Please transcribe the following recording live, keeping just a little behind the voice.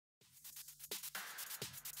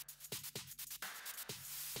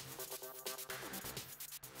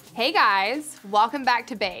Hey guys, welcome back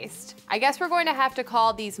to Based. I guess we're going to have to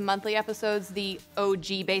call these monthly episodes the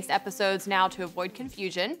OG Based episodes now to avoid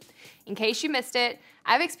confusion. In case you missed it,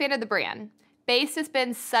 I've expanded the brand. Based has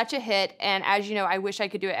been such a hit, and as you know, I wish I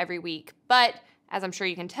could do it every week. But as I'm sure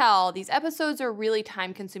you can tell, these episodes are really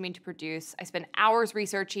time-consuming to produce. I spend hours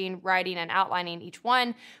researching, writing, and outlining each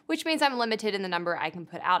one, which means I'm limited in the number I can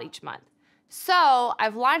put out each month. So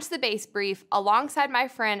I've launched the Based Brief alongside my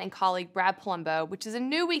friend and colleague Brad Palumbo, which is a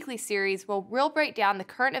new weekly series where we'll break down the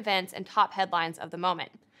current events and top headlines of the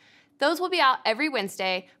moment. Those will be out every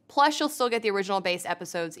Wednesday, plus you'll still get the original Based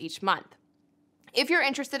episodes each month. If you're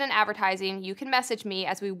interested in advertising, you can message me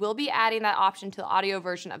as we will be adding that option to the audio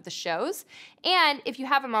version of the shows. And if you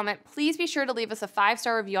have a moment, please be sure to leave us a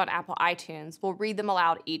 5-star review on Apple iTunes. We'll read them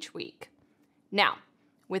aloud each week. Now,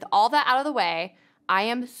 with all that out of the way, I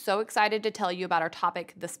am so excited to tell you about our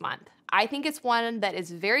topic this month. I think it's one that is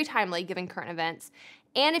very timely given current events.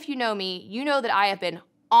 And if you know me, you know that I have been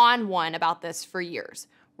on one about this for years.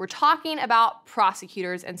 We're talking about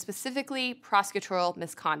prosecutors and specifically prosecutorial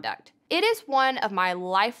misconduct. It is one of my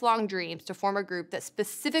lifelong dreams to form a group that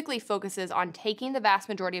specifically focuses on taking the vast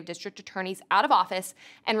majority of district attorneys out of office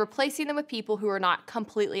and replacing them with people who are not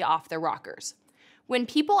completely off their rockers. When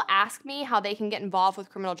people ask me how they can get involved with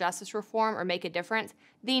criminal justice reform or make a difference,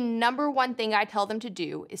 the number one thing I tell them to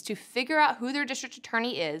do is to figure out who their district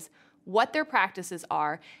attorney is, what their practices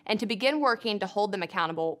are, and to begin working to hold them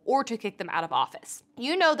accountable or to kick them out of office.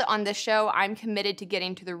 You know that on this show, I'm committed to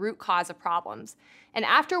getting to the root cause of problems. And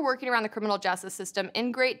after working around the criminal justice system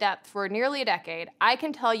in great depth for nearly a decade, I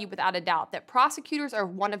can tell you without a doubt that prosecutors are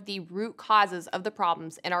one of the root causes of the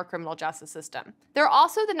problems in our criminal justice system. They're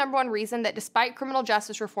also the number one reason that despite criminal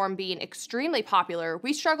justice reform being extremely popular,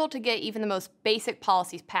 we struggle to get even the most basic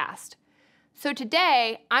policies passed. So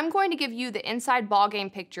today, I'm going to give you the inside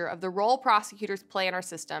ballgame picture of the role prosecutors play in our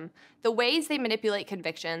system, the ways they manipulate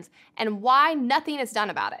convictions, and why nothing is done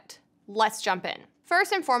about it. Let's jump in.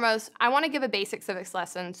 First and foremost, I want to give a basic civics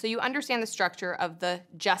lesson so you understand the structure of the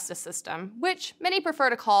justice system, which many prefer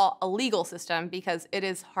to call a legal system because it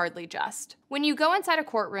is hardly just. When you go inside a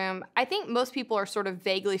courtroom, I think most people are sort of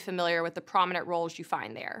vaguely familiar with the prominent roles you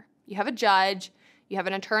find there. You have a judge, you have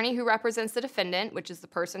an attorney who represents the defendant, which is the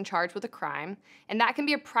person charged with a crime, and that can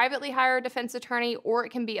be a privately hired defense attorney or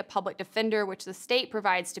it can be a public defender, which the state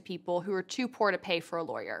provides to people who are too poor to pay for a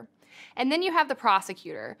lawyer. And then you have the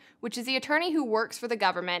prosecutor, which is the attorney who works for the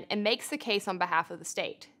government and makes the case on behalf of the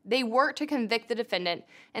state. They work to convict the defendant,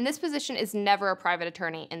 and this position is never a private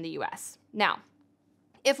attorney in the US. Now,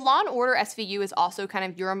 if Law & Order SVU is also kind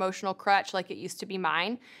of your emotional crutch like it used to be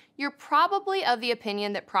mine, you're probably of the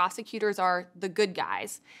opinion that prosecutors are the good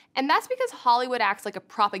guys. And that's because Hollywood acts like a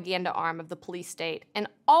propaganda arm of the police state and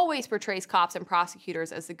always portrays cops and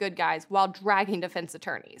prosecutors as the good guys while dragging defense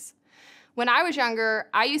attorneys. When I was younger,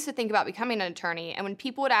 I used to think about becoming an attorney, and when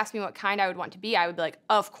people would ask me what kind I would want to be, I would be like,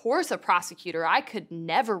 of course a prosecutor. I could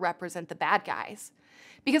never represent the bad guys.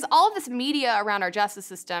 Because all of this media around our justice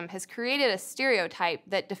system has created a stereotype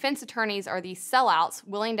that defense attorneys are these sellouts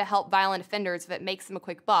willing to help violent offenders if it makes them a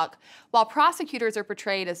quick buck, while prosecutors are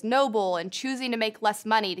portrayed as noble and choosing to make less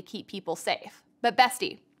money to keep people safe. But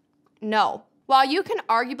bestie, no. While you can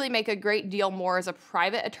arguably make a great deal more as a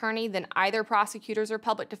private attorney than either prosecutors or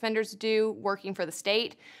public defenders do working for the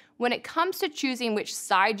state, when it comes to choosing which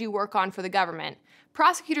side you work on for the government,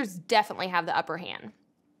 prosecutors definitely have the upper hand.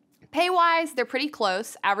 Pay-wise, they're pretty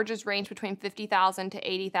close. Averages range between $50,000 to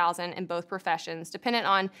 $80,000 in both professions, dependent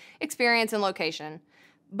on experience and location.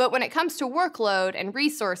 But when it comes to workload and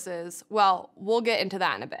resources, well, we'll get into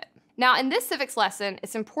that in a bit. Now, in this civics lesson,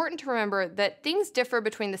 it's important to remember that things differ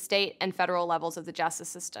between the state and federal levels of the justice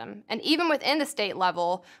system. And even within the state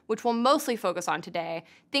level, which we'll mostly focus on today,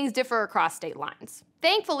 things differ across state lines.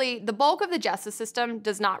 Thankfully, the bulk of the justice system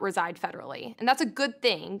does not reside federally, and that's a good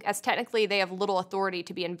thing, as technically they have little authority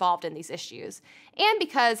to be involved in these issues. And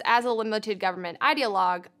because, as a limited government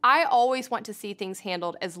ideologue, I always want to see things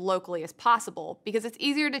handled as locally as possible, because it's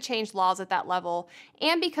easier to change laws at that level,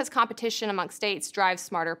 and because competition among states drives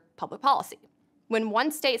smarter public policy. When one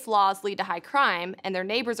state's laws lead to high crime, and their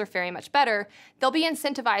neighbors are faring much better, they'll be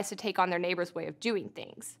incentivized to take on their neighbor's way of doing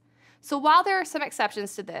things. So while there are some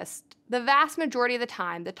exceptions to this, the vast majority of the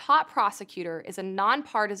time, the top prosecutor is a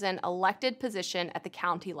nonpartisan elected position at the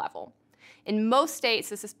county level. In most states,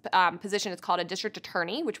 this position is called a district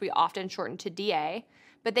attorney, which we often shorten to DA,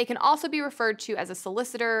 but they can also be referred to as a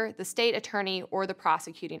solicitor, the state attorney, or the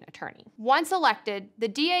prosecuting attorney. Once elected, the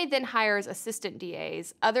DA then hires assistant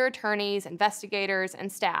DAs, other attorneys, investigators,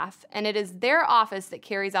 and staff, and it is their office that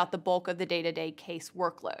carries out the bulk of the day-to-day case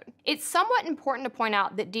workload. It's somewhat important to point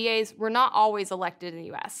out that DAs were not always elected in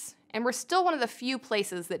the US, and we're still one of the few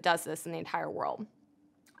places that does this in the entire world.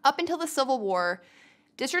 Up until the Civil War,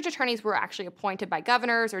 district attorneys were actually appointed by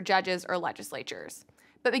governors or judges or legislatures.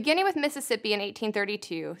 But beginning with Mississippi in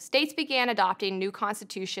 1832, states began adopting new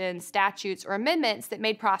constitutions, statutes, or amendments that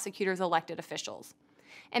made prosecutors elected officials.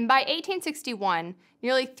 And by 1861,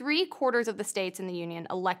 nearly 3/4 of the states in the Union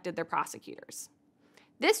elected their prosecutors.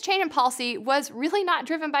 This change in policy was really not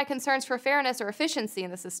driven by concerns for fairness or efficiency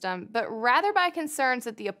in the system, but rather by concerns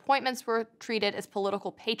that the appointments were treated as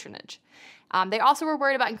political patronage. They also were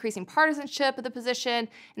worried about increasing partisanship of the position,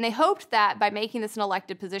 and they hoped that by making this an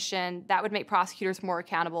elected position, that would make prosecutors more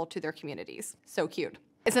accountable to their communities. So cute.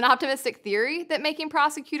 It's an optimistic theory that making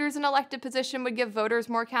prosecutors an elected position would give voters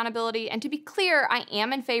more accountability, and to be clear, I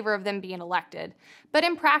am in favor of them being elected. But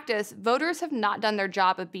in practice, voters have not done their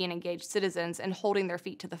job of being engaged citizens and holding their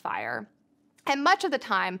feet to the fire. And much of the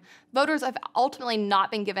time, voters have ultimately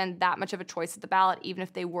not been given that much of a choice at the ballot, even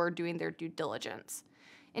if they were doing their due diligence.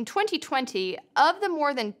 In 2020, of the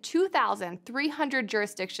more than 2,300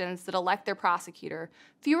 jurisdictions that elect their prosecutor,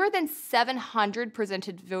 fewer than 700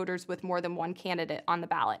 presented voters with more than one candidate on the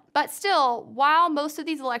ballot. But still, while most of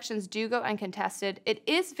these elections do go uncontested, it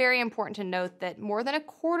is very important to note that more than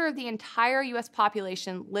 1/4 of the entire U.S.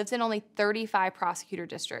 population lives in only 35 prosecutor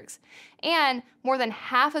districts, and more than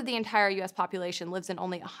half of the entire U.S. population lives in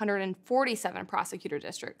only 147 prosecutor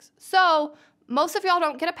districts. So, most of y'all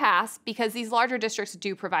don't get a pass because these larger districts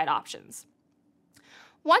do provide options.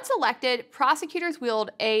 Once elected, prosecutors wield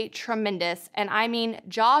a tremendous, and I mean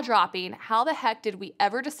jaw-dropping, how the heck did we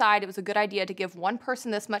ever decide it was a good idea to give one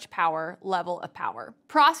person this much power, level of power?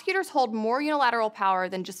 Prosecutors hold more unilateral power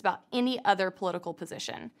than just about any other political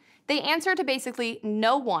position. They answer to basically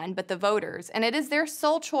no one but the voters, and it is their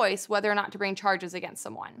sole choice whether or not to bring charges against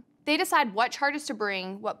someone. They decide what charges to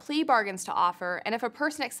bring, what plea bargains to offer, and if a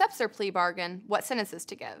person accepts their plea bargain, what sentences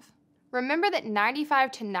to give. Remember that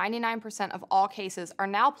 95 to 99% of all cases are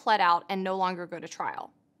now pled out and no longer go to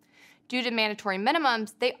trial. Due to mandatory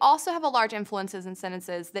minimums, they also have a large influence in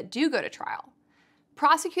sentences that do go to trial.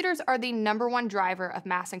 Prosecutors are the #1 driver of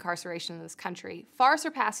mass incarceration in this country, far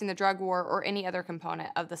surpassing the drug war or any other component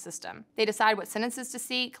of the system. They decide what sentences to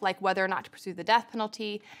seek, like whether or not to pursue the death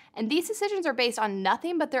penalty, and these decisions are based on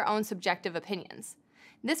nothing but their own subjective opinions.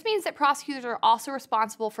 This means that prosecutors are also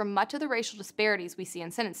responsible for much of the racial disparities we see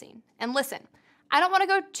in sentencing. And listen, I don't want to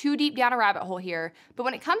go too deep down a rabbit hole here, but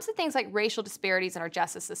when it comes to things like racial disparities in our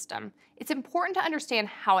justice system, it's important to understand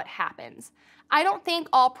how it happens. I don't think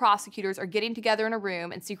all prosecutors are getting together in a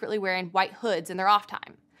room and secretly wearing white hoods in their off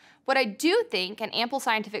time. What I do think, and ample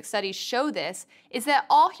scientific studies show this, is that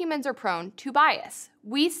all humans are prone to bias.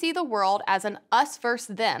 We see the world as an us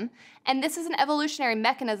versus them, and this is an evolutionary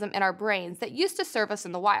mechanism in our brains that used to serve us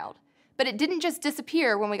in the wild. But it didn't just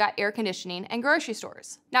disappear when we got air conditioning and grocery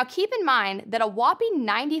stores. Now keep in mind that a whopping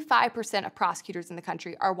 95% of prosecutors in the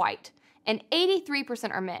country are white, and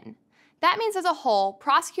 83% are men. That means as a whole,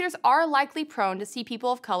 prosecutors are likely prone to see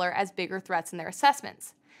people of color as bigger threats in their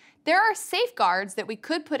assessments. There are safeguards that we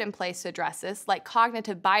could put in place to address this, like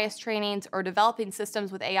cognitive bias trainings or developing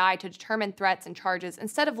systems with AI to determine threats and charges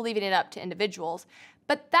instead of leaving it up to individuals,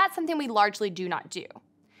 but that's something we largely do not do.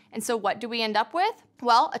 And so what do we end up with?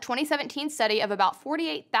 Well, a 2017 study of about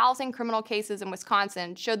 48,000 criminal cases in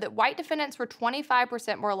Wisconsin showed that white defendants were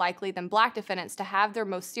 25% more likely than black defendants to have their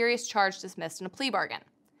most serious charge dismissed in a plea bargain.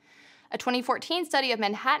 A 2014 study of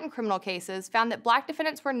Manhattan criminal cases found that black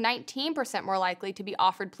defendants were 19% more likely to be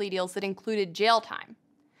offered plea deals that included jail time.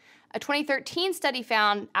 A 2013 study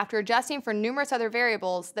found, after adjusting for numerous other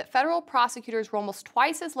variables, that federal prosecutors were almost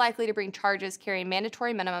twice as likely to bring charges carrying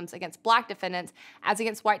mandatory minimums against black defendants as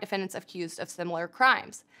against white defendants accused of similar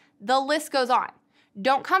crimes. The list goes on.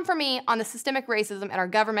 Don't come for me on the systemic racism in our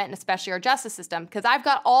government and especially our justice system, because I've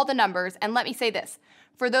got all the numbers, and let me say this.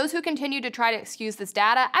 For those who continue to try to excuse this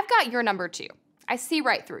data, I've got your number too. I see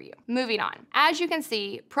right through you. Moving on. As you can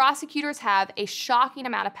see, prosecutors have a shocking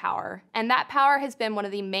amount of power, and that power has been one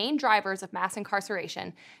of the main drivers of mass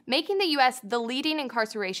incarceration, making the U.S. the leading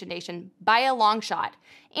incarceration nation by a long shot,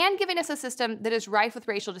 and giving us a system that is rife with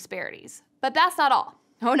racial disparities. But that's not all.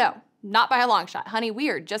 Oh no, not by a long shot. Honey, we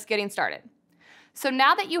are just getting started. So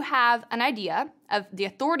now that you have an idea of the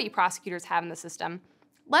authority prosecutors have in the system,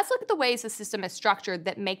 Let's look at the ways the system is structured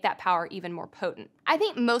that make that power even more potent. I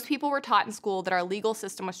think most people were taught in school that our legal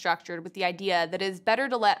system was structured with the idea that it is better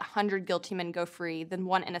to let 100 guilty men go free than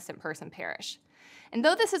one innocent person perish. And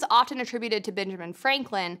though this is often attributed to Benjamin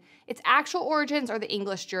Franklin, its actual origins are the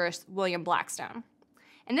English jurist William Blackstone.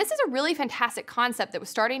 And this is a really fantastic concept that was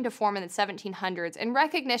starting to form in the 1700s in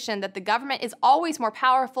recognition that the government is always more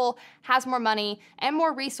powerful, has more money, and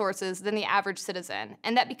more resources than the average citizen,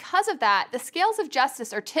 and that because of that, the scales of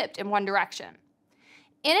justice are tipped in one direction.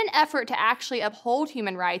 In an effort to actually uphold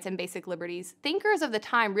human rights and basic liberties, thinkers of the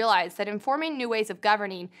time realized that in forming new ways of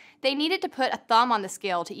governing, they needed to put a thumb on the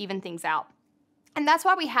scale to even things out. And that's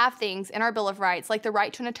why we have things in our Bill of Rights like the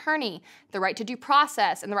right to an attorney, the right to due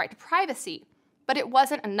process, and the right to privacy. But it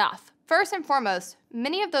wasn't enough. First and foremost,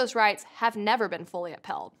 many of those rights have never been fully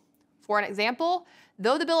upheld. For an example,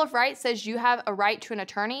 though the Bill of Rights says you have a right to an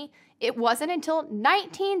attorney, it wasn't until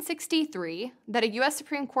 1963 that a U.S.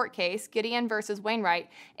 Supreme Court case, Gideon versus Wainwright,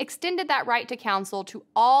 extended that right to counsel to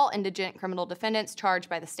all indigent criminal defendants charged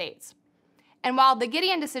by the states. And while the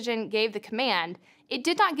Gideon decision gave the command, it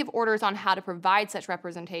did not give orders on how to provide such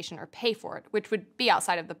representation or pay for it, which would be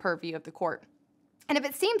outside of the purview of the court. And if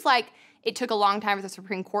it seems like it took a long time for the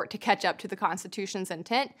Supreme Court to catch up to the Constitution's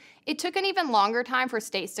intent, it took an even longer time for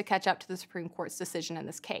states to catch up to the Supreme Court's decision in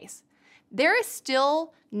this case. There is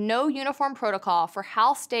still no uniform protocol for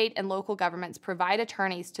how state and local governments provide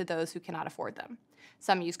attorneys to those who cannot afford them.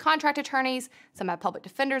 Some use contract attorneys, some have public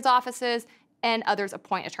defenders' offices, and others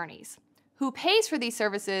appoint attorneys. Who pays for these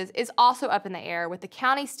services is also up in the air, with the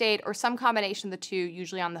county, state, or some combination of the two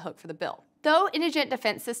usually on the hook for the bill. Though indigent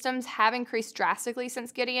defense systems have increased drastically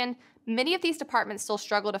since Gideon, many of these departments still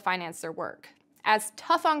struggle to finance their work. As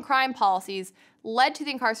tough-on-crime policies led to the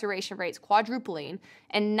incarceration rates quadrupling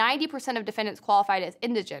and 90% of defendants qualified as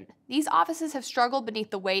indigent, these offices have struggled beneath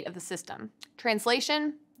the weight of the system.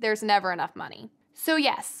 Translation, there's never enough money. So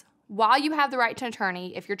yes, while you have the right to an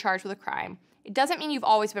attorney if you're charged with a crime, it doesn't mean you've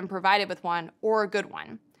always been provided with one or a good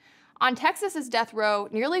one. On Texas's death row,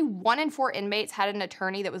 nearly 1 in 4 inmates had an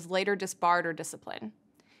attorney that was later disbarred or disciplined.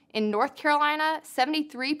 In North Carolina,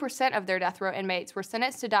 73% of their death row inmates were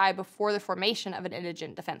sentenced to die before the formation of an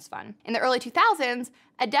indigent defense fund. In the early 2000s,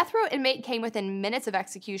 a death row inmate came within minutes of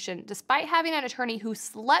execution despite having an attorney who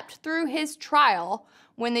slept through his trial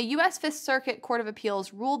when the U.S. Fifth Circuit Court of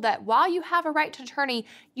Appeals ruled that while you have a right to an attorney,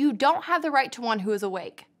 you don't have the right to one who is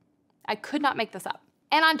awake. I could not make this up.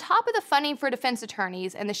 And on top of the funding for defense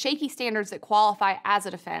attorneys and the shaky standards that qualify as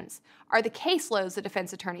a defense are the caseloads that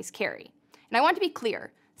defense attorneys carry. And I want to be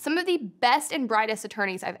clear, some of the best and brightest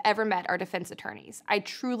attorneys I've ever met are defense attorneys. I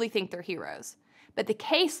truly think they're heroes. But the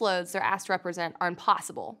caseloads they're asked to represent are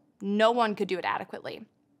impossible. No one could do it adequately.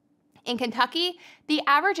 In Kentucky, the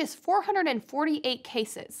average is 448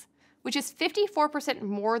 cases, which is 54%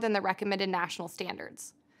 more than the recommended national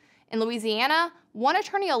standards. In Louisiana, one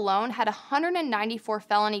attorney alone had 194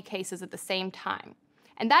 felony cases at the same time.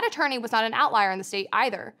 And that attorney was not an outlier in the state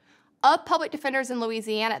either. Of public defenders in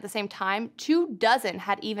Louisiana at the same time, 24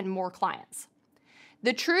 had even more clients.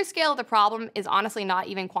 The true scale of the problem is honestly not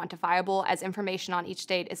even quantifiable, as information on each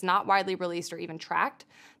state is not widely released or even tracked.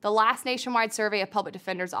 The last nationwide survey of public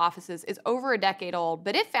defenders' offices is over a decade old,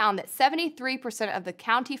 but it found that 73% of the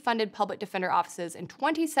county-funded public defender offices in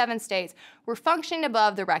 27 states were functioning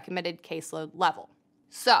above the recommended caseload level.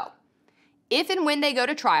 So, if and when they go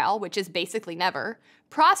to trial, which is basically never,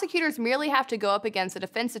 prosecutors merely have to go up against a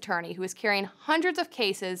defense attorney who is carrying hundreds of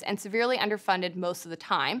cases and severely underfunded most of the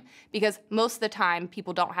time, because most of the time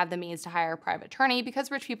people don't have the means to hire a private attorney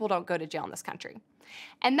because rich people don't go to jail in this country.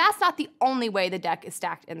 And that's not the only way the deck is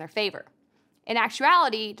stacked in their favor. In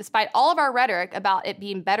actuality, despite all of our rhetoric about it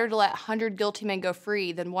being better to let 100 guilty men go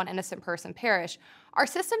free than one innocent person perish, our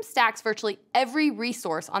system stacks virtually every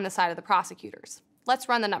resource on the side of the prosecutors. Let's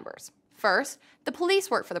run the numbers. First, the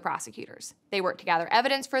police work for the prosecutors. They work to gather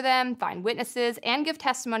evidence for them, find witnesses, and give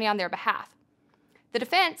testimony on their behalf. The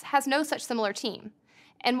defense has no such similar team.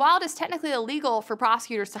 And while it is technically illegal for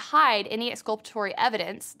prosecutors to hide any exculpatory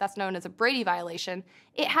evidence, that's known as a Brady violation,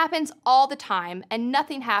 it happens all the time and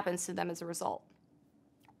nothing happens to them as a result.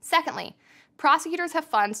 Secondly, prosecutors have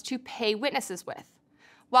funds to pay witnesses with.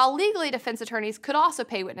 While legally defense attorneys could also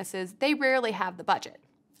pay witnesses, they rarely have the budget.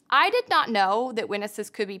 I did not know that witnesses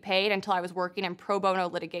could be paid until I was working in pro bono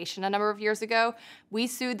litigation a number of years ago. We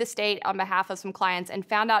sued the state on behalf of some clients and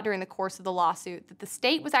found out during the course of the lawsuit that the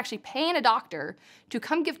state was actually paying a doctor to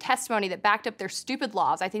come give testimony that backed up their stupid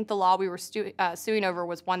laws. I think the law we were suing over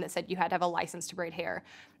was one that said you had to have a license to braid hair.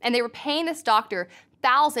 And they were paying this doctor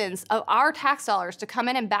thousands of our tax dollars to come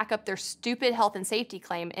in and back up their stupid health and safety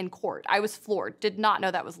claim in court. I was floored, did not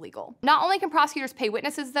know that was legal. Not only can prosecutors pay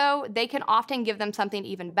witnesses though, they can often give them something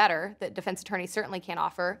even better that defense attorneys certainly can't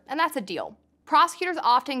offer, and that's a deal. Prosecutors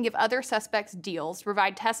often give other suspects deals to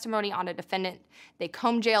provide testimony on a defendant. They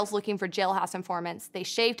comb jails looking for jailhouse informants. They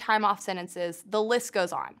shave time off sentences. The list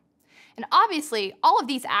goes on. And obviously, all of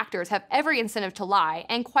these actors have every incentive to lie,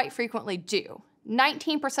 and quite frequently do.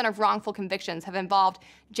 19% of wrongful convictions have involved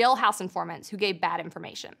jailhouse informants who gave bad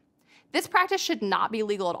information. This practice should not be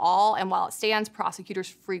legal at all, and while it stands, prosecutors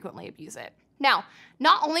frequently abuse it. Now,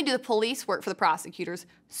 not only do the police work for the prosecutors,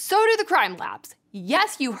 so do the crime labs.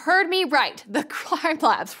 Yes, you heard me right. The crime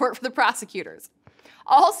labs work for the prosecutors.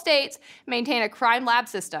 All states maintain a crime lab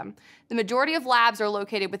system. The majority of labs are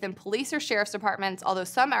located within police or sheriff's departments, although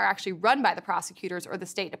some are actually run by the prosecutors or the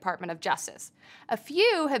State Department of Justice. A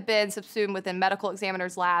few have been subsumed within medical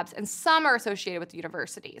examiners' labs, and some are associated with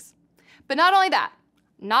universities. But not only that,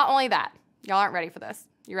 y'all aren't ready for this.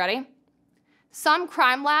 You ready? Some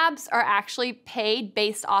crime labs are actually paid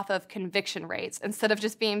based off of conviction rates instead of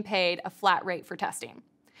just being paid a flat rate for testing.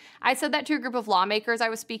 I said that to a group of lawmakers I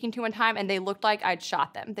was speaking to one time, and they looked like I'd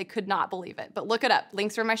shot them. They could not believe it. But look it up.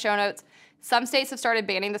 Links are in my show notes. Some states have started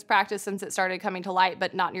banning this practice since it started coming to light,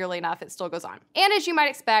 but not nearly enough. It still goes on. And as you might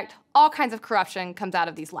expect, all kinds of corruption comes out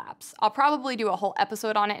of these labs. I'll probably do a whole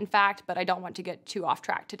episode on it, in fact, but I don't want to get too off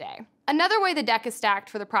track today. Another way the deck is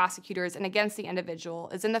stacked for the prosecutors and against the individual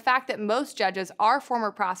is in the fact that most judges are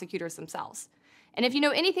former prosecutors themselves. And if you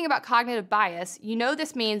know anything about cognitive bias, you know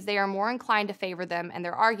this means they are more inclined to favor them and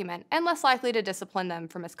their argument and less likely to discipline them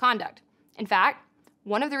for misconduct. In fact,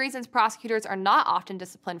 one of the reasons prosecutors are not often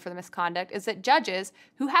disciplined for the misconduct is that judges,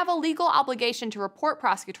 who have a legal obligation to report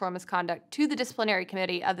prosecutorial misconduct to the disciplinary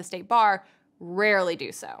committee of the state bar, rarely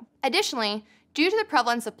do so. Additionally, due to the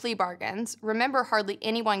prevalence of plea bargains, remember hardly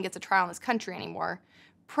anyone gets a trial in this country anymore,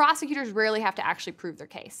 prosecutors rarely have to actually prove their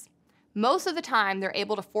case. Most of the time, they're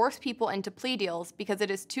able to force people into plea deals because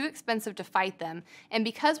it is too expensive to fight them, and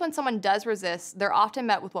because when someone does resist, they're often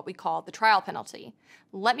met with what we call the trial penalty.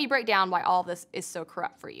 Let me break down why all of this is so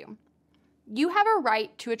corrupt for you. You have a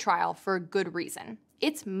right to a trial for a good reason.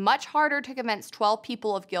 It's much harder to convince 12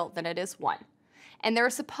 people of guilt than it is one. And there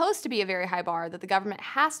is supposed to be a very high bar that the government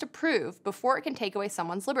has to prove before it can take away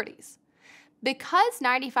someone's liberties. Because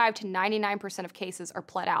 95 to 99% of cases are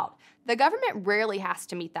pled out, the government rarely has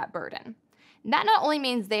to meet that burden. That not only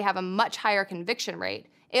means they have a much higher conviction rate,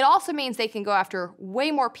 it also means they can go after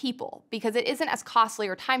way more people because it isn't as costly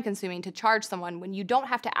or time-consuming to charge someone when you don't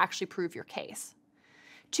have to actually prove your case.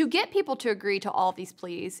 To get people to agree to all of these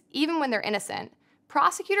pleas, even when they're innocent,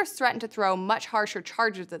 prosecutors threaten to throw much harsher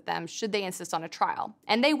charges at them should they insist on a trial,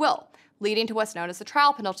 and they will, leading to what's known as the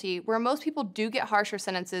trial penalty, where most people do get harsher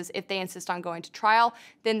sentences if they insist on going to trial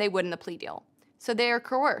than they would in the plea deal. So they are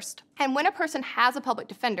coerced. And when a person has a public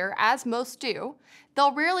defender, as most do,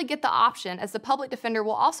 they'll rarely get the option, as the public defender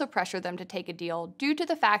will also pressure them to take a deal due to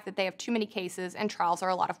the fact that they have too many cases and trials are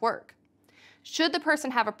a lot of work. Should the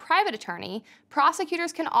person have a private attorney,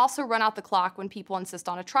 prosecutors can also run out the clock when people insist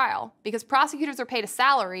on a trial, because prosecutors are paid a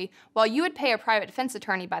salary while you would pay a private defense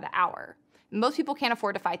attorney by the hour. Most people can't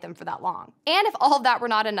afford to fight them for that long. And if all of that were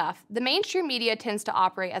not enough, the mainstream media tends to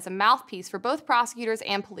operate as a mouthpiece for both prosecutors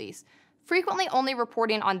and police, frequently only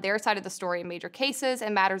reporting on their side of the story in major cases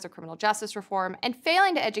and matters of criminal justice reform, and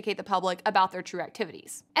failing to educate the public about their true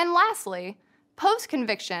activities. And lastly,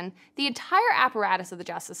 post-conviction, the entire apparatus of the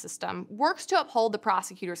justice system works to uphold the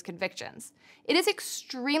prosecutor's convictions. It is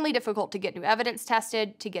extremely difficult to get new evidence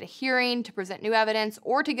tested, to get a hearing, to present new evidence,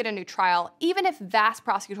 or to get a new trial, even if vast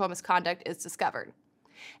prosecutorial misconduct is discovered.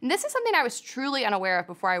 And this is something I was truly unaware of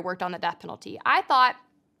before I worked on the death penalty. I thought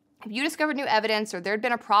if you discovered new evidence or there'd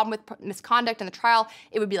been a problem with misconduct in the trial,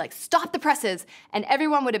 it would be like, stop the presses, and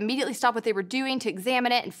everyone would immediately stop what they were doing to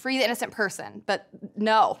examine it and free the innocent person. But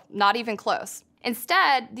no, not even close.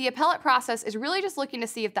 Instead, the appellate process is really just looking to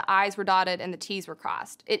see if the I's were dotted and the T's were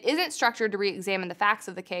crossed. It isn't structured to re-examine the facts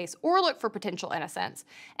of the case or look for potential innocence.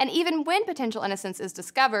 And even when potential innocence is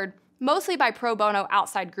discovered, mostly by pro bono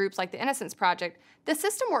outside groups like the Innocence Project, the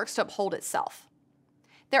system works to uphold itself.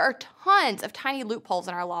 There are tons of tiny loopholes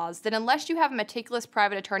in our laws that unless you have a meticulous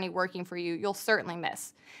private attorney working for you, you'll certainly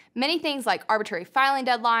miss. Many things like arbitrary filing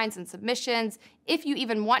deadlines and submissions, if you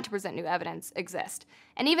even want to present new evidence, exist.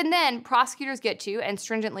 And even then, prosecutors get to, and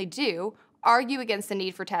stringently do, argue against the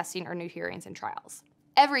need for testing or new hearings and trials.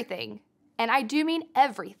 Everything, and I do mean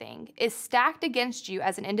everything, is stacked against you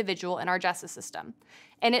as an individual in our justice system.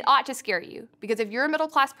 And it ought to scare you, because if you're a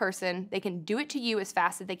middle-class person, they can do it to you as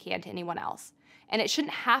fast as they can to anyone else. and it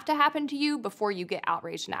shouldn't have to happen to you before you get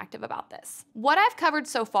outraged and active about this. What I've covered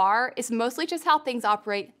so far is mostly just how things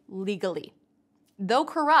operate legally. Though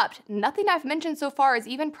corrupt, nothing I've mentioned so far is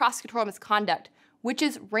even prosecutorial misconduct, which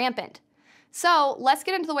is rampant. So let's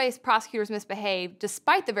get into the ways prosecutors misbehave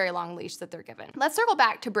despite the very long leash that they're given. Let's circle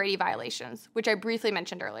back to Brady violations, which I briefly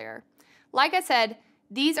mentioned earlier. Like I said,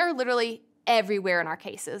 these are literally everywhere in our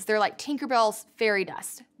cases. They're like Tinkerbell's fairy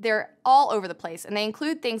dust. They're all over the place, and they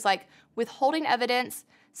include things like withholding evidence,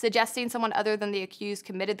 suggesting someone other than the accused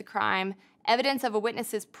committed the crime, evidence of a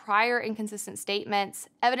witness's prior inconsistent statements,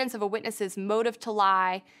 evidence of a witness's motive to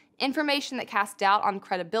lie, information that casts doubt on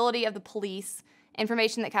credibility of the police,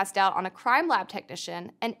 information that casts doubt on a crime lab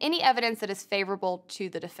technician, and any evidence that is favorable to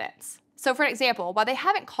the defense. So for example, while they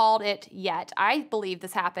haven't called it yet, I believe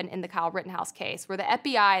this happened in the Kyle Rittenhouse case, where the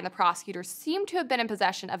FBI and the prosecutors seem to have been in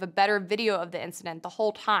possession of a better video of the incident the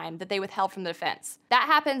whole time that they withheld from the defense. That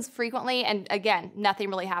happens frequently, and again, nothing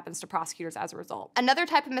really happens to prosecutors as a result. Another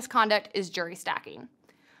type of misconduct is jury stacking.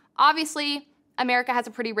 Obviously, America has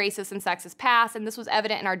a pretty racist and sexist past, and this was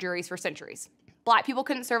evident in our juries for centuries. Black people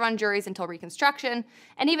couldn't serve on juries until Reconstruction,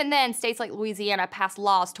 and even then, states like Louisiana passed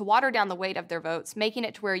laws to water down the weight of their votes, making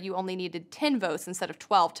it to where you only needed 10 votes instead of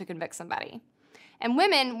 12 to convict somebody. And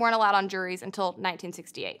women weren't allowed on juries until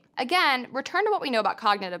 1968. Again, return to what we know about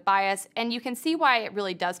cognitive bias, and you can see why it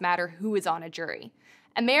really does matter who is on a jury.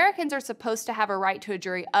 Americans are supposed to have a right to a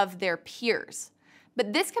jury of their peers.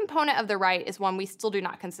 But this component of the right is one we still do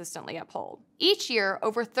not consistently uphold. Each year,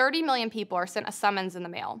 over 30 million people are sent a summons in the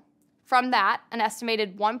mail. From that, an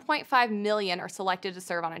estimated 1.5 million are selected to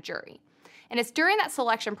serve on a jury. And it's during that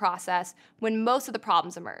selection process when most of the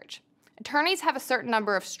problems emerge. Attorneys have a certain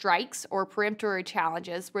number of strikes or peremptory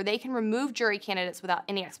challenges where they can remove jury candidates without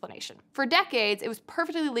any explanation. For decades, it was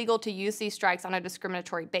perfectly legal to use these strikes on a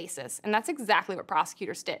discriminatory basis, and that's exactly what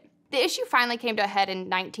prosecutors did. The issue finally came to a head in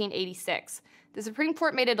 1986. The Supreme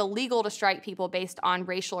Court made it illegal to strike people based on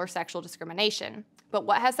racial or sexual discrimination. But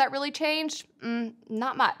what has that really changed?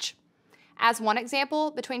 Not much. As one example,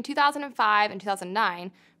 between 2005 and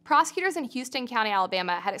 2009, prosecutors in Houston County,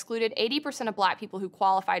 Alabama had excluded 80% of black people who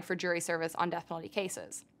qualified for jury service on death penalty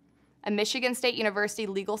cases. A Michigan State University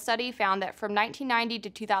legal study found that from 1990 to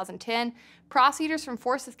 2010, prosecutors from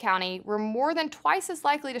Forsyth County were more than twice as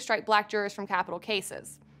likely to strike black jurors from capital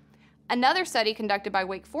cases. Another study conducted by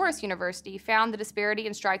Wake Forest University found the disparity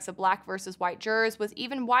in strikes of black versus white jurors was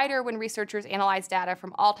even wider when researchers analyzed data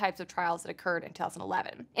from all types of trials that occurred in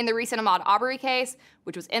 2011. In the recent Ahmaud Arbery case,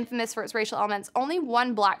 which was infamous for its racial elements, only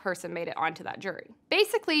one black person made it onto that jury.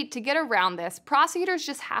 Basically, to get around this, prosecutors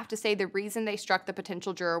just have to say the reason they struck the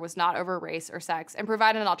potential juror was not over race or sex and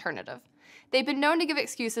provide an alternative. They've been known to give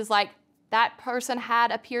excuses like, that person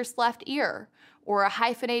had a pierced left ear, or a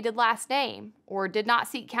hyphenated last name, or did not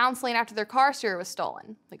seek counseling after their car stereo was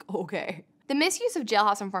stolen. Like, okay. The misuse of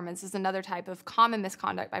jailhouse informants is another type of common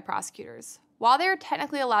misconduct by prosecutors. While they are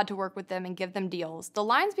technically allowed to work with them and give them deals, the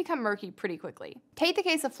lines become murky pretty quickly. Take the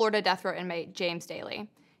case of Florida death row inmate James Daly.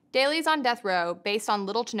 Daly is on death row based on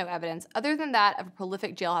little to no evidence other than that of a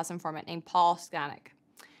prolific jailhouse informant named Paul Stanek.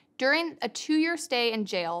 During a 2-year stay in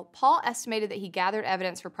jail, Paul estimated that he gathered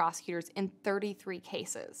evidence for prosecutors in 33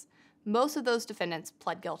 cases. Most of those defendants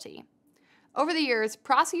pled guilty. Over the years,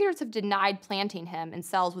 prosecutors have denied planting him in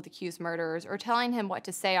cells with accused murderers or telling him what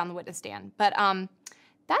to say on the witness stand, but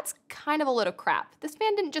that's kind of a load of crap. This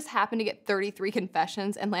man didn't just happen to get 33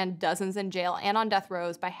 confessions and land dozens in jail and on death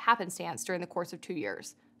rows by happenstance during the course of 2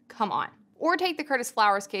 years. Come on. Or take the Curtis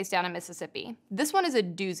Flowers case down in Mississippi. This one is a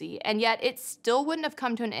doozy, and yet it still wouldn't have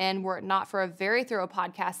come to an end were it not for a very thorough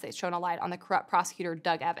podcast that shone a light on the corrupt prosecutor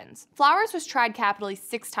Doug Evans. Flowers was tried capitally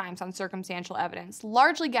 6 times on circumstantial evidence,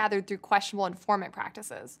 largely gathered through questionable informant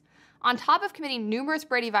practices. On top of committing numerous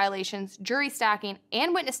Brady violations, jury stacking,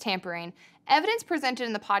 and witness tampering, evidence presented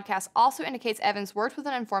in the podcast also indicates Evans worked with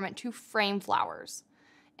an informant to frame Flowers.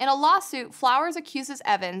 In a lawsuit, Flowers accuses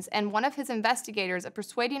Evans and one of his investigators of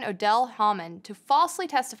persuading Odell Hallman to falsely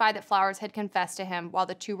testify that Flowers had confessed to him while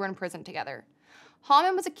the two were in prison together.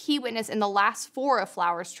 Hallman was a key witness in the last 4 of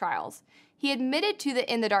Flowers' trials. He admitted to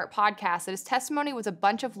the In the Dark podcast that his testimony was a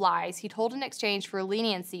bunch of lies he told in exchange for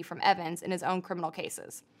leniency from Evans in his own criminal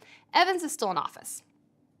cases. Evans is still in office.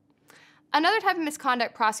 Another type of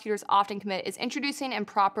misconduct prosecutors often commit is introducing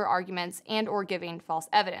improper arguments and/or giving false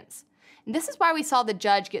evidence. And this is why we saw the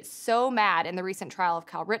judge get so mad in the recent trial of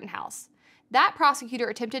Kyle Rittenhouse. That prosecutor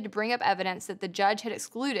attempted to bring up evidence that the judge had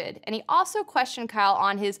excluded, and he also questioned Kyle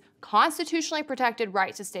on his constitutionally protected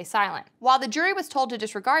right to stay silent. While the jury was told to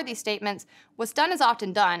disregard these statements, what's done is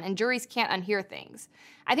often done, and juries can't unhear things.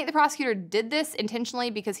 I think the prosecutor did this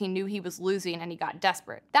intentionally because he knew he was losing and he got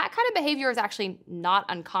desperate. That kind of behavior is actually not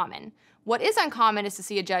uncommon. What is uncommon is to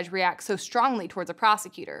see a judge react so strongly towards a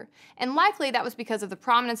prosecutor, and likely that was because of the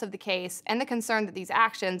prominence of the case and the concern that these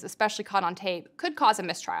actions, especially caught on tape, could cause a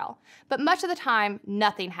mistrial. But much of the time,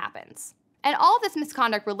 nothing happens. And all of this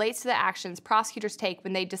misconduct relates to the actions prosecutors take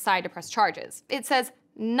when they decide to press charges. It says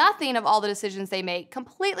nothing of all the decisions they make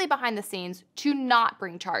completely behind the scenes to not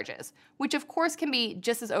bring charges, which of course can be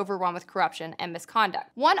just as overrun with corruption and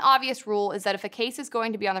misconduct. One obvious rule is that if a case is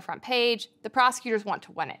going to be on the front page, the prosecutors want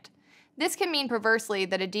to win it. This can mean perversely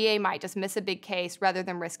that a DA might dismiss a big case rather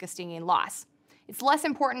than risk a stinging loss. It's less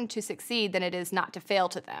important to succeed than it is not to fail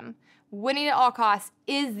to them. Winning at all costs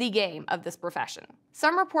is the game of this profession.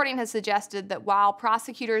 Some reporting has suggested that while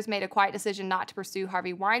prosecutors made a quiet decision not to pursue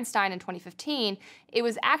Harvey Weinstein in 2015, it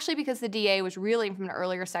was actually because the DA was reeling from an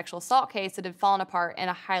earlier sexual assault case that had fallen apart in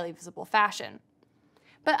a highly visible fashion.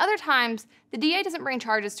 But other times, the DA doesn't bring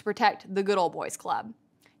charges to protect the good old boys club.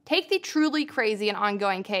 Take the truly crazy and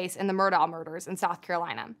ongoing case in the Murdaugh murders in South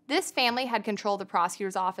Carolina. This family had controlled the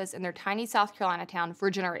prosecutor's office in their tiny South Carolina town for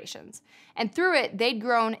generations, and through it, they'd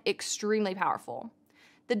grown extremely powerful.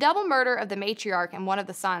 The double murder of the matriarch and one of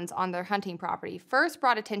the sons on their hunting property first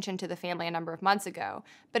brought attention to the family a number of months ago,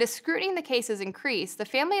 but as scrutiny in the cases increased, the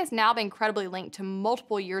family has now been credibly linked to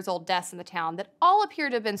multiple years-old deaths in the town that all appear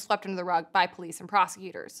to have been swept under the rug by police and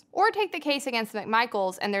prosecutors. Or take the case against the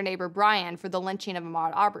McMichaels and their neighbor Brian for the lynching of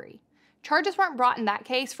Ahmaud Arbery. Charges weren't brought in that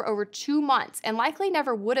case for over 2 months and likely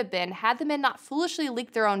never would have been had the men not foolishly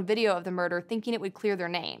leaked their own video of the murder thinking it would clear their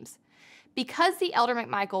names. Because the elder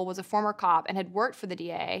McMichael was a former cop and had worked for the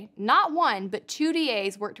DA, not one, but 2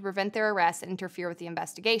 DAs worked to prevent their arrest and interfere with the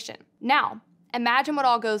investigation. Now, imagine what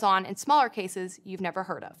all goes on in smaller cases you've never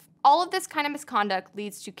heard of. All of this kind of misconduct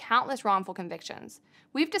leads to countless wrongful convictions.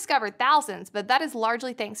 We've discovered thousands, but that is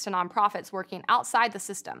largely thanks to nonprofits working outside the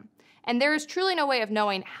system. And there is truly no way of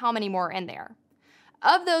knowing how many more are in there.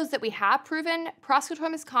 Of those that we have proven, prosecutorial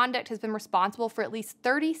misconduct has been responsible for at least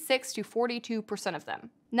 36 to 42% of them.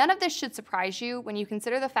 None of this should surprise you when you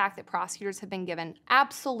consider the fact that prosecutors have been given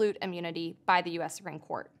absolute immunity by the U.S. Supreme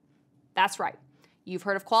Court. That's right. You've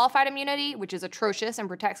heard of qualified immunity, which is atrocious and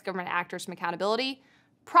protects government actors from accountability.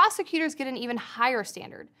 Prosecutors get an even higher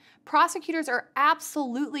standard. Prosecutors are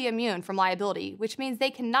absolutely immune from liability, which means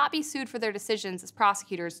they cannot be sued for their decisions as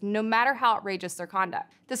prosecutors, no matter how outrageous their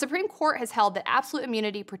conduct. The Supreme Court has held that absolute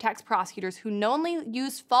immunity protects prosecutors who knowingly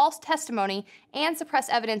use false testimony and suppress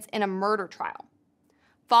evidence in a murder trial.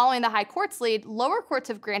 Following the High Court's lead, lower courts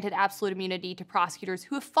have granted absolute immunity to prosecutors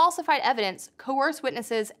who have falsified evidence, coerced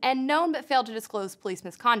witnesses, and known but failed to disclose police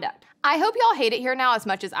misconduct. I hope y'all hate it here now as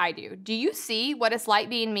much as I do. Do you see what it's like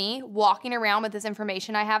being me, walking around with this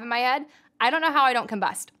information I have in my head? I don't know how I don't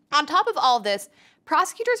combust. On top of all of this,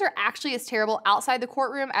 prosecutors are actually as terrible outside the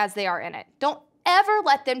courtroom as they are in it. Don't ever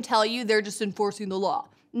let them tell you they're just enforcing the law.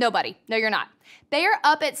 Nobody. No, you're not. They are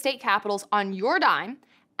up at state capitals on your dime,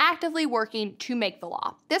 actively working to make the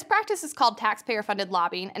law. This practice is called taxpayer-funded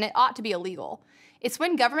lobbying, and it ought to be illegal. It's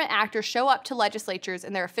when government actors show up to legislatures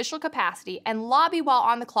in their official capacity and lobby while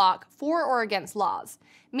on the clock for or against laws,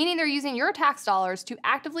 meaning they're using your tax dollars to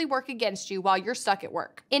actively work against you while you're stuck at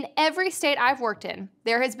work. In every state I've worked in,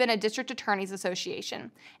 there has been a district attorneys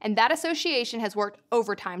association, and that association has worked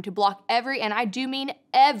overtime to block every, and I do mean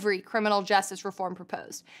every, criminal justice reform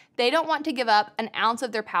proposed. They don't want to give up an ounce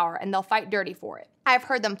of their power, and they'll fight dirty for it. I've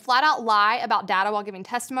heard them flat out lie about data while giving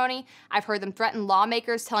testimony. I've heard them threaten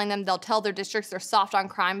lawmakers, telling them they'll tell their districts they're soft on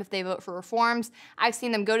crime if they vote for reforms. I've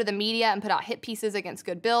seen them go to the media and put out hit pieces against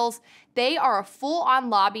good bills. They are a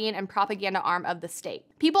full-on lobbying and propaganda arm of the state.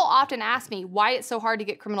 People often ask me why it's so hard to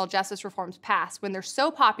get criminal justice reforms passed when they're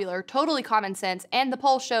so popular, totally common sense, and the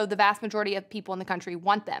polls show the vast majority of people in the country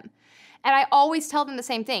want them. And I always tell them the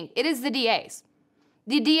same thing. It is the DAs.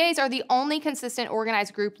 The DAs are the only consistent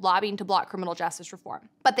organized group lobbying to block criminal justice reform.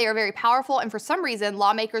 But they are very powerful, and for some reason,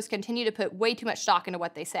 lawmakers continue to put way too much stock into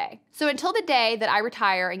what they say. So until the day that I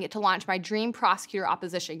retire and get to launch my dream prosecutor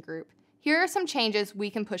opposition group, here are some changes we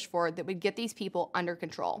can push for that would get these people under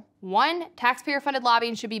control. 1, taxpayer-funded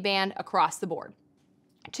lobbying should be banned across the board.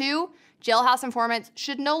 2, jailhouse informants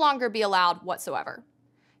should no longer be allowed whatsoever.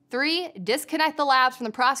 3, disconnect the labs from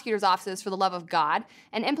the prosecutor's offices for the love of God,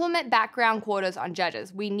 and implement background quotas on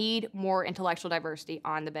judges. We need more intellectual diversity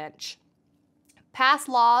on the bench. pass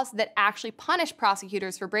laws that actually punish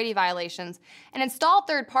prosecutors for Brady violations, and install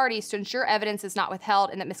third parties to ensure evidence is not withheld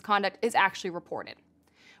and that misconduct is actually reported.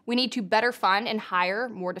 We need to better fund and hire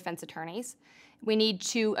more defense attorneys. We need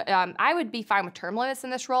to, I would be fine with term limits in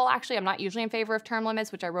this role. Actually, I'm not usually in favor of term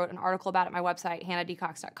limits, which I wrote an article about at my website,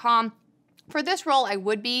 hannahdecox.com. For this role, I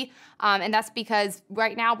would be, and that's because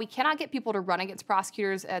right now we cannot get people to run against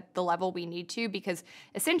prosecutors at the level we need to, because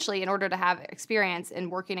essentially in order to have experience in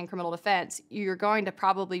working in criminal defense, you're going to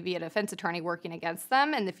probably be a defense attorney working against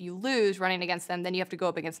them, and if you lose running against them, then you have to go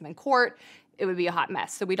up against them in court. It would be a hot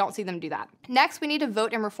mess, so we don't see them do that. Next, we need to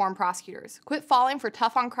vote and reform prosecutors. Quit falling for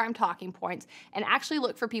tough on crime talking points and actually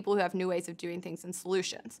look for people who have new ways of doing things and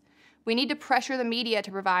solutions. We need to pressure the media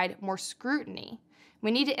to provide more scrutiny. We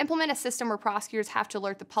need to implement a system where prosecutors have to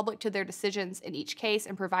alert the public to their decisions in each case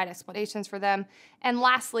and provide explanations for them. And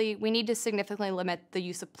lastly, we need to significantly limit the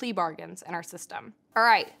use of plea bargains in our system. All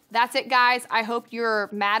right, that's it, guys. I hope you're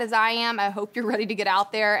mad as I am. I hope you're ready to get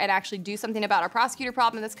out there and actually do something about our prosecutor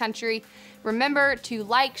problem in this country. Remember to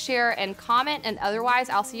like, share, and comment, and otherwise,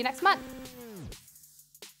 I'll see you next month.